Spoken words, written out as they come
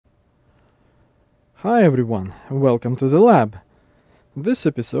Hi everyone, welcome to the lab. This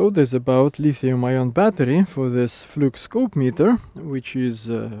episode is about lithium-ion battery for this Fluke scope meter, which is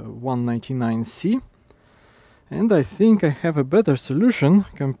 199C. And I think I have a better solution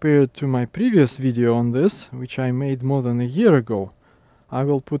compared to my previous video on this, which I made more than a year ago. I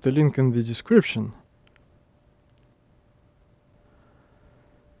will put a link in the description.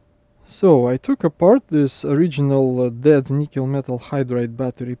 So I took apart this original dead nickel metal hydride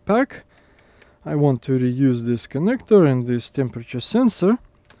battery pack. I want to reuse this connector and this temperature sensor.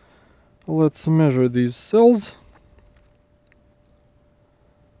 Let's measure these cells.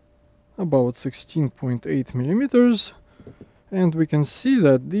 About 16.8 millimeters. And we can see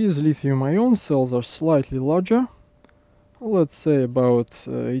that these lithium-ion cells are slightly larger. Let's say about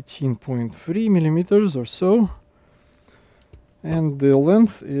 18.3 millimeters or so. And the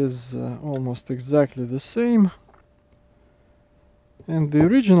length is almost exactly the same. And the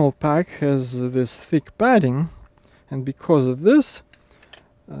original pack has this thick padding, and because of this,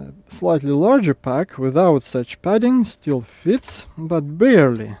 a slightly larger pack without such padding still fits, but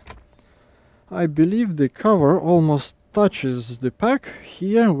barely. I believe the cover almost touches the pack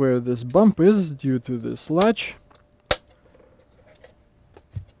here where this bump is due to this latch.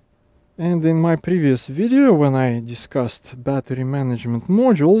 And in my previous video, when I discussed battery management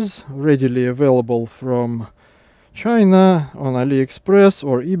modules readily available from China on AliExpress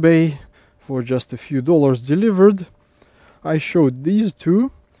or eBay for just a few dollars delivered, I showed these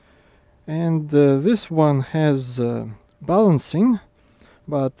two, and this one has balancing,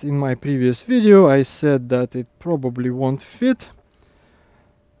 but in my previous video I said that it probably won't fit.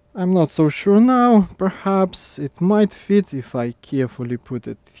 I'm not so sure now. Perhaps it might fit if I carefully put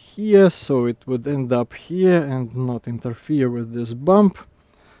it here so it would end up here and not interfere with this bump.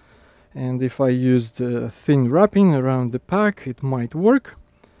 And if I used thin wrapping around the pack, it might work.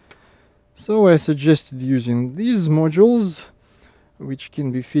 So I suggested using these modules, which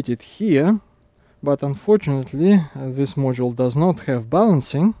can be fitted here, but unfortunately this module does not have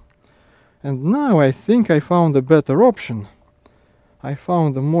balancing. And now I think I found a better option. I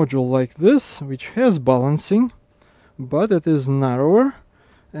found a module like this, which has balancing, but it is narrower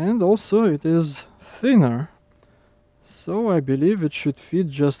and also it is thinner. So I believe it should fit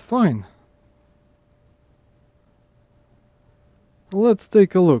just fine. Let's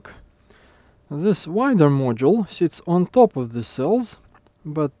take a look. This wider module sits on top of the cells,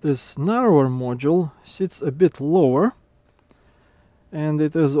 but this narrower module sits a bit lower, and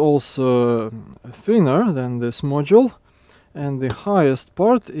it is also thinner than this module, and the highest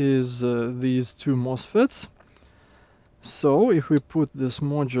part is these two MOSFETs. So if we put this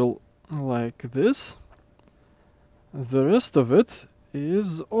module like this, the rest of it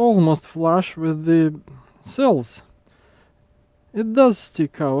is almost flush with the cells. It does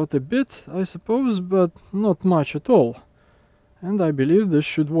stick out a bit, I suppose, but not much at all. And I believe this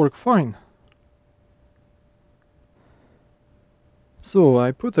should work fine. So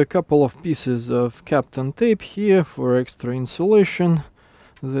I put a couple of pieces of Kapton tape here for extra insulation.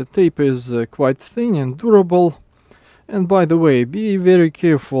 The tape is quite thin and durable. And by the way, be very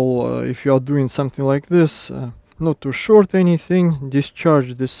careful if you are doing something like this. Not to short anything,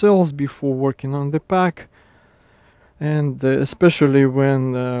 discharge the cells before working on the pack, and especially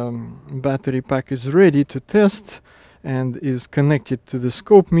when battery pack is ready to test and is connected to the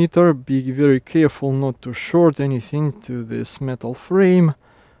scope meter, be very careful not to short anything to this metal frame.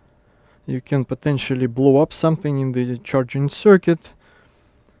 You can potentially blow up something in the charging circuit,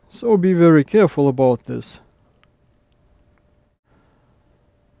 so be very careful about this.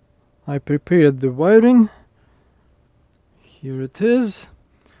 I prepared the wiring. Here it is.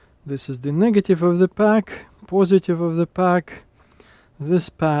 This is the negative of the pack, positive of the pack. This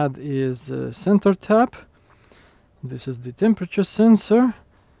pad is the center tap. This is the temperature sensor.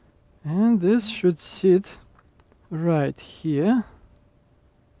 And this should sit right here.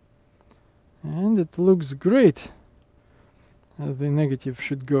 And it looks great. The negative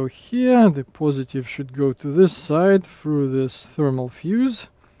should go here. The positive should go to this side through this thermal fuse.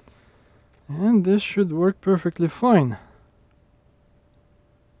 And this should work perfectly fine.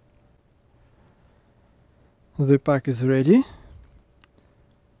 The pack is ready,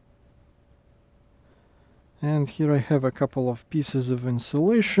 and here I have a couple of pieces of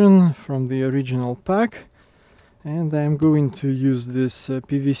insulation from the original pack, and I'm going to use this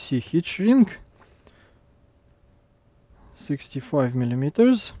PVC heat shrink, 65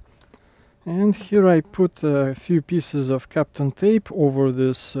 millimeters, and here I put a few pieces of Kapton tape over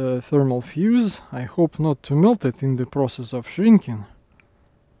this thermal fuse. I hope not to melt it in the process of shrinking.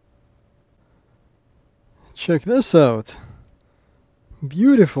 Check this out.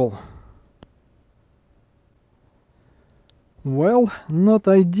 Beautiful. Well, not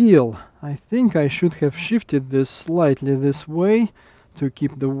ideal. I think I should have shifted this slightly this way to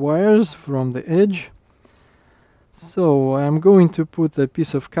keep the wires from the edge. So I'm going to put a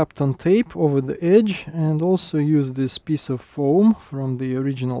piece of Kapton tape over the edge and also use this piece of foam from the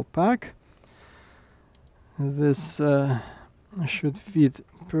original pack. This should fit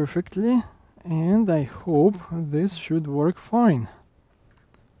perfectly, and I hope this should work fine.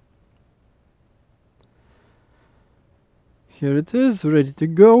 Here it is, ready to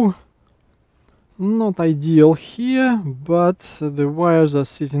go. Not ideal here, but the wires are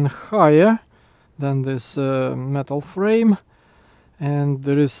sitting higher than this metal frame, and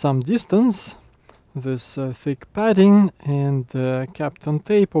there is some distance. This thick padding and Kapton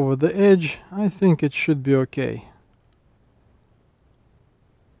tape over the edge, I think it should be okay.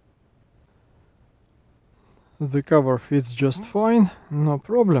 The cover fits just fine, no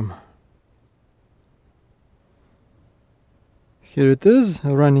problem. Here it is,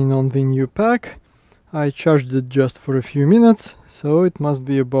 running on the new pack. I charged it just for a few minutes, so it must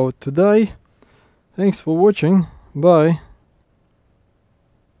be about to die. Thanks for watching, bye.